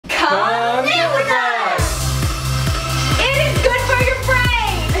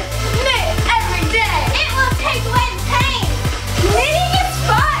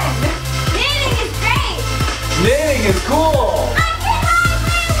cool.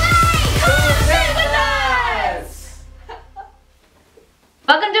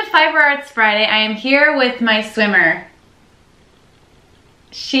 Welcome to Fiber Arts Friday. I am here with my swimmer.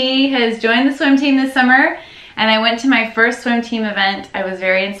 She has joined the swim team this summer, and I went to my first swim team event. I was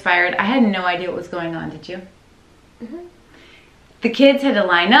very inspired. I had no idea what was going on, did you? Mm-hmm. The kids had to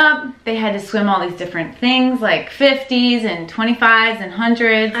line up. They had to swim all these different things like 50s and 25s and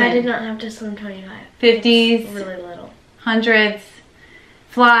 100s. I did not have to swim 25. 50s. It's really little. 100s.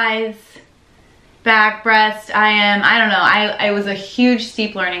 Flies. Back, breast, I don't know. It was a huge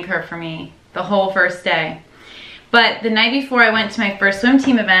steep learning curve for me the whole first day. But the night before I went to my first swim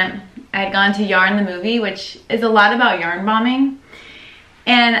team event, I had gone to Yarn the movie, which is a lot about yarn bombing.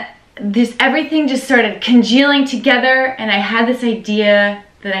 And everything just started congealing together, and I had this idea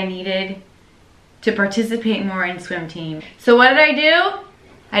that I needed to participate more in swim team. So what did I do?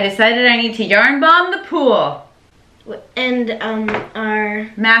 I decided I need to yarn bomb the pool. And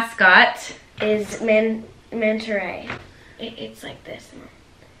our mascot is manta ray. It's like this.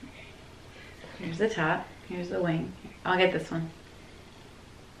 Here's the top. Here's the wing. I'll get this one.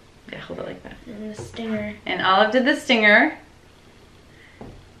 Yeah, hold it like that. And the stinger. And Olive did the stinger.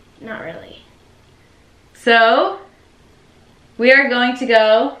 Not really. So, we are going to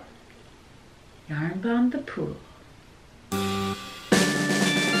go yarn bomb the pool.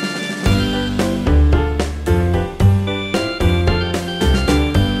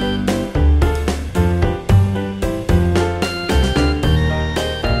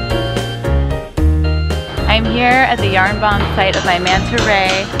 I'm here at the yarn bomb site of my manta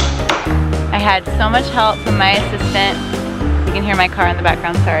ray. I had so much help from my assistant. You can hear my car in the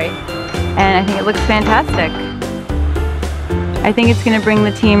background, sorry. And I think it looks fantastic. I think it's gonna bring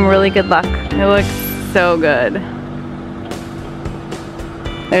the team really good luck. It looks so good.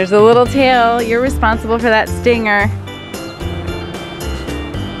 There's a little tail. You're responsible for that stinger.